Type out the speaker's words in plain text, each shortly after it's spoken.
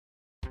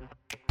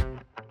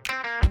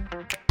Hey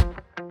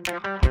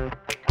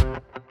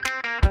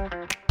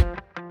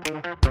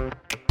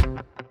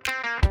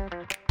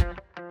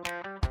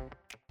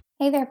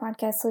there,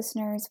 podcast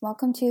listeners.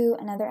 Welcome to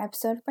another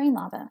episode of Brain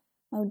Lava,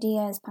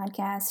 Odia's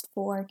podcast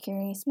for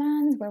curious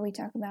minds, where we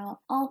talk about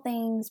all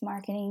things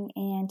marketing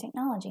and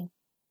technology.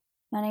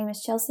 My name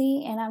is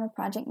Chelsea, and I'm a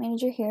project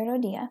manager here at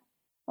Odia.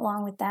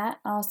 Along with that,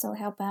 I also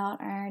help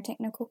out our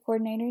technical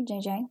coordinator,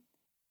 JJ.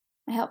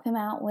 I help him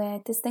out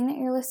with this thing that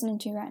you're listening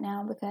to right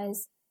now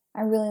because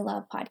I really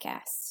love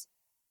podcasts.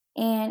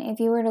 And if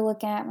you were to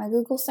look at my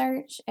Google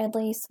search at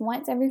least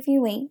once every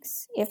few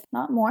weeks, if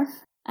not more,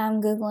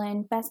 I'm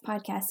Googling best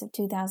podcasts of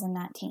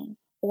 2019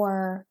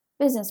 or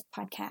business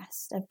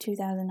podcasts of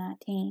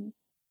 2019.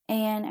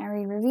 And I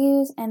read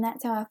reviews, and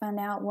that's how I find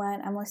out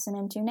what I'm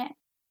listening to next.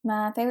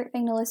 My favorite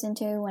thing to listen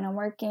to when I'm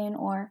working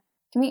or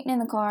commuting in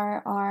the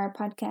car are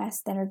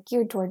podcasts that are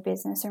geared toward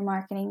business or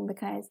marketing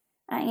because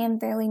I am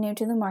fairly new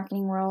to the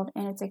marketing world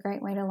and it's a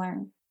great way to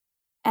learn.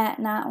 At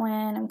night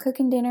when I'm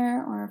cooking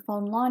dinner or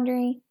folding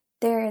laundry,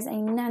 there is a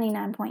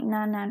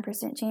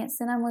 99.99% chance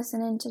that I'm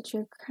listening to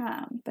true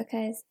crime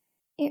because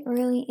it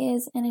really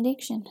is an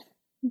addiction.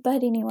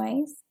 But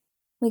anyways,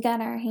 we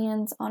got our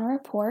hands on a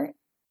report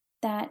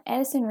that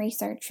Edison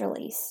Research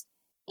released.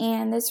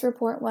 And this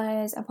report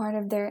was a part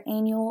of their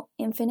annual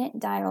Infinite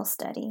Dial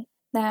study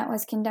that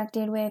was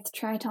conducted with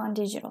Triton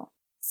Digital.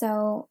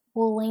 So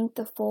we'll link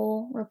the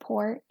full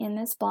report in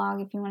this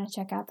blog if you want to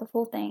check out the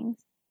full things.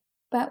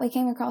 But we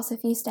came across a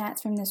few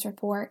stats from this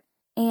report,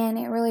 and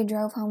it really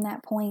drove home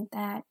that point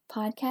that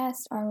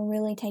podcasts are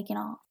really taking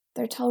off.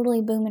 They're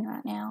totally booming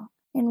right now.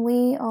 And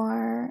we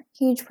are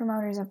huge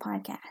promoters of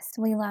podcasts.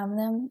 We love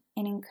them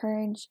and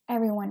encourage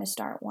everyone to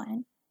start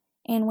one.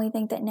 And we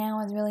think that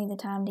now is really the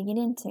time to get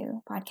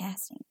into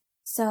podcasting.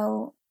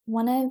 So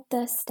one of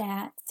the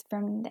stats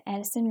from the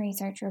Edison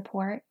Research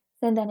Report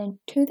said that in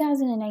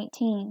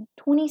 2018,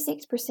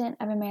 26%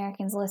 of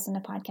Americans listen to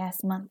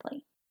podcasts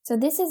monthly. So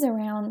this is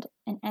around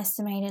an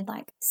estimated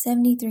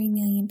 73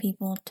 million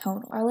people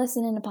total are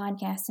listening to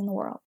podcasts in the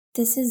world.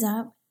 This is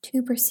up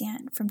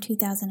 2% from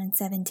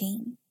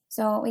 2017.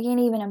 So we can't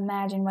even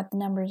imagine what the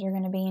numbers are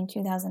going to be in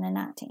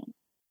 2019.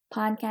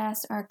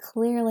 Podcasts are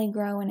clearly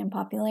growing in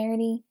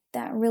popularity.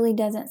 That really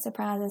doesn't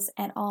surprise us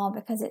at all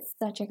because it's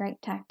such a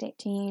great tactic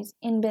to use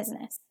in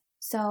business.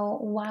 So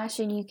why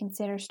should you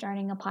consider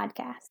starting a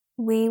podcast?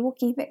 We will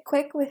keep it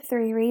quick with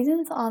 3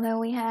 reasons, although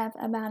we have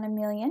about 1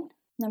 million.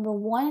 Number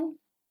 1,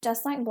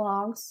 just like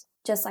blogs,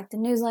 just like the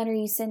newsletter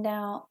you send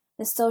out,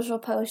 the social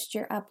post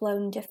you're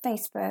uploading to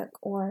Facebook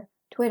or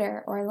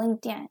Twitter or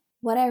LinkedIn,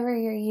 whatever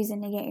you're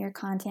using to get your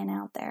content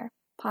out there.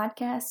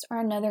 Podcasts are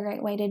another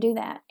great way to do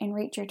that and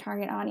reach your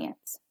target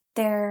audience.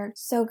 They're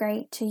so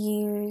great to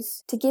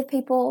use to give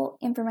people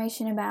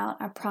information about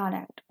a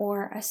product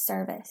or a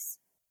service,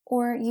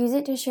 or use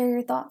it to share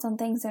your thoughts on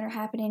things that are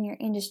happening in your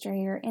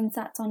industry or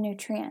insights on new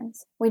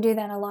trends. We do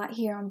that a lot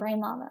here on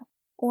Brain Lava.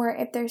 Or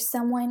if there's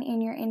someone in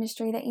your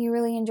industry that you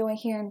really enjoy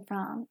hearing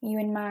from, you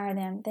admire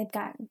them, they've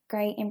got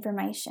great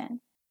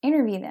information,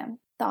 interview them.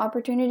 The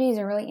opportunities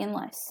are really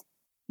endless.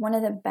 One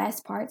of the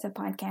best parts of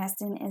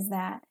podcasting is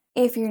that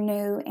if you're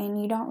new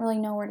and you don't really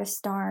know where to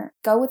start,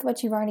 go with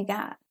what you've already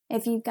got.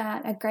 If you've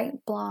got a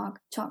great blog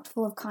chock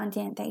full of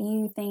content that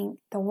you think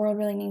the world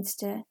really needs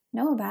to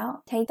know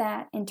about, take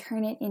that and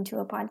turn it into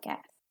a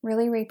podcast.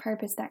 Really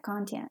repurpose that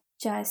content.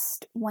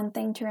 Just one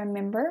thing to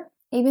remember,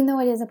 even though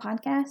it is a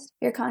podcast,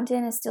 your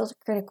content is still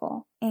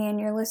critical and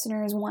your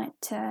listeners want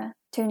to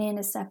tune in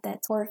to stuff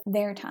that's worth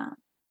their time.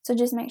 So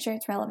just make sure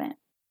it's relevant.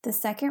 The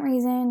second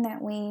reason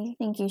that we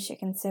think you should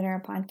consider a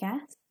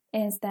podcast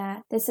is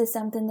that this is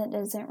something that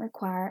doesn't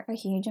require a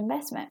huge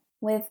investment.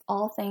 With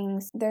all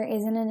things, there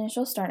is an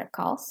initial startup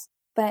cost,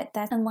 but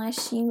that's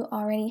unless you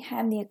already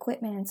have the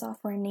equipment and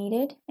software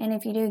needed. And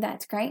if you do,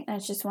 that's great.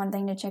 That's just one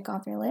thing to check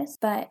off your list.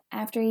 But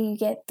after you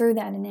get through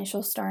that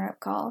initial startup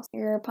cost,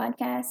 your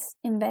podcast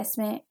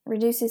investment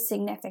reduces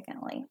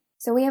significantly.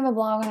 So we have a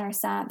blog on our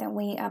site that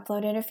we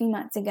uploaded a few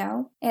months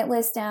ago. It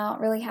lists out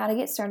really how to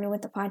get started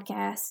with the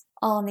podcast,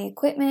 all of the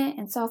equipment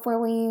and software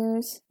we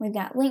use. We've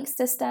got links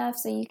to stuff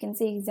so you can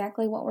see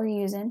exactly what we're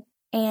using.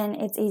 And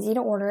it's easy to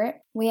order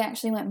it. We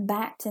actually went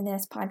back to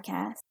this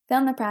podcast,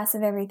 found the price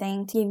of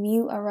everything to give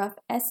you a rough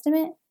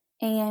estimate.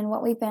 And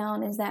what we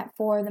found is that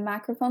for the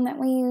microphone that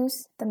we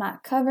use, the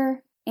mic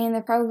cover, and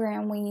the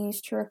program we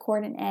use to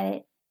record and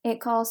edit,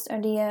 it cost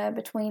Odia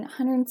between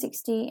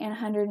 $160 and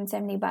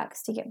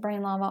 $170 to get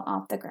Brain Lava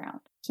off the ground.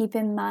 Keep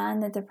in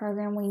mind that the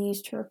program we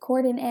use to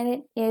record and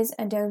edit is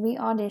Adobe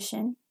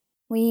Audition.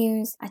 We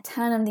use a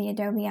ton of the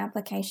Adobe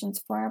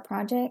applications for our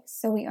projects,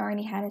 so we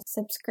already had a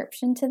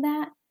subscription to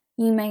that.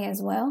 You may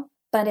as well,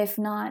 but if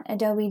not,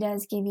 Adobe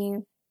does give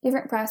you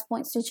different price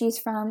points to choose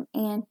from,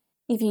 and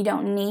if you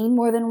don't need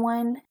more than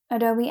one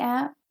Adobe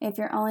app, if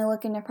you're only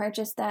looking to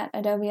purchase that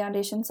Adobe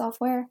Audition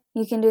software,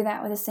 you can do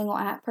that with a single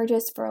app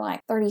purchase for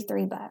like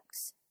 $33.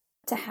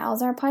 To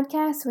house our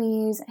podcast, we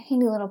use a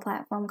handy little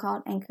platform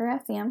called Anchor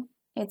FM.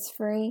 It's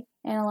free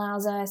and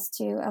allows us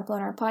to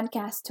upload our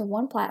podcast to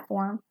one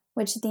platform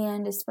which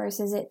then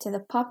disperses it to the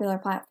popular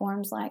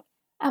platforms like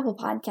Apple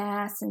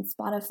Podcasts and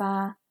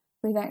Spotify.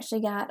 We've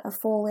actually got a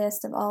full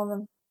list of all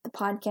the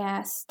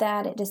podcasts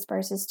that it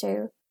disperses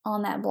to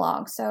on that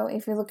blog. So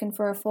if you're looking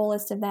for a full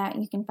list of that,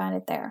 you can find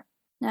it there.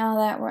 Now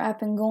that we're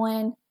up and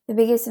going, the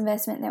biggest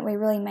investment that we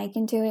really make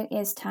into it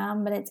is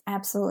time, but it's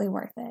absolutely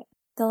worth it.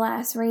 The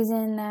last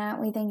reason that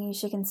we think you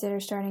should consider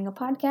starting a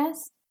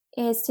podcast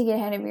is to get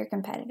ahead of your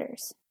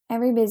competitors.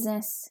 Every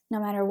business,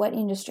 no matter what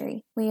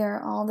industry, we are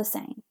all the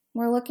same.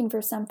 We're looking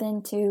for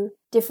something to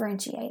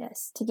differentiate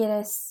us, to get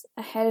us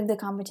ahead of the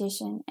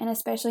competition, and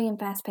especially in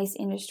fast-paced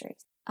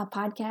industries. A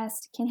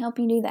podcast can help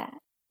you do that.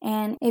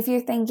 And if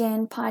you're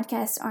thinking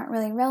podcasts aren't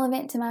really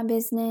relevant to my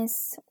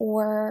business,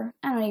 or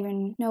I don't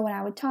even know what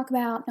I would talk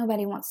about,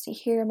 nobody wants to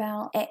hear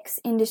about X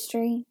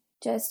industry,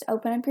 just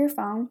open up your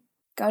phone,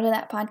 go to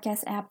that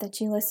podcast app that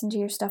you listen to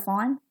your stuff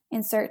on,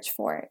 and search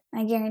for it.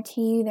 I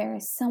guarantee you there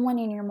is someone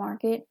in your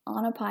market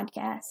on a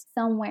podcast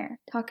somewhere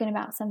talking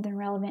about something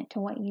relevant to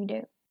what you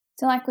do.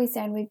 So like we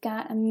said, we've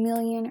got a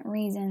million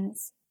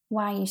reasons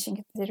why you should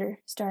consider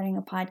starting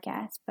a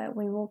podcast, but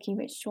we will keep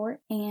it short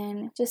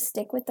and just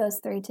stick with those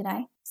 3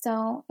 today.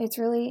 So it's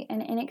really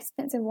an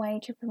inexpensive way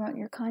to promote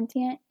your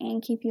content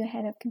and keep you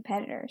ahead of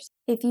competitors.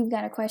 If you've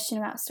got a question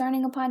about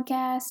starting a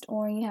podcast,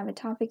 or you have a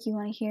topic you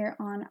want to hear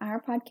on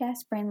our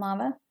podcast, Brain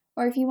Lava,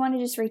 or if you want to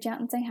just reach out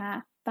and say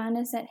hi, find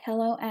us at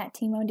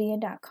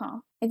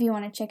hello@teamodia.com. If you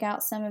want to check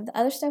out some of the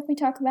other stuff we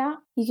talk about,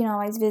 you can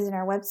always visit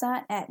our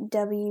website at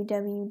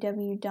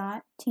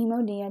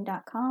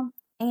www.teamodia.com.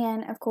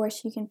 And of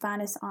course, you can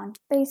find us on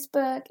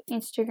Facebook,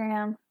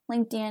 Instagram,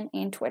 LinkedIn,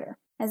 and Twitter.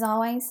 As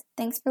always,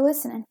 thanks for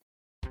listening.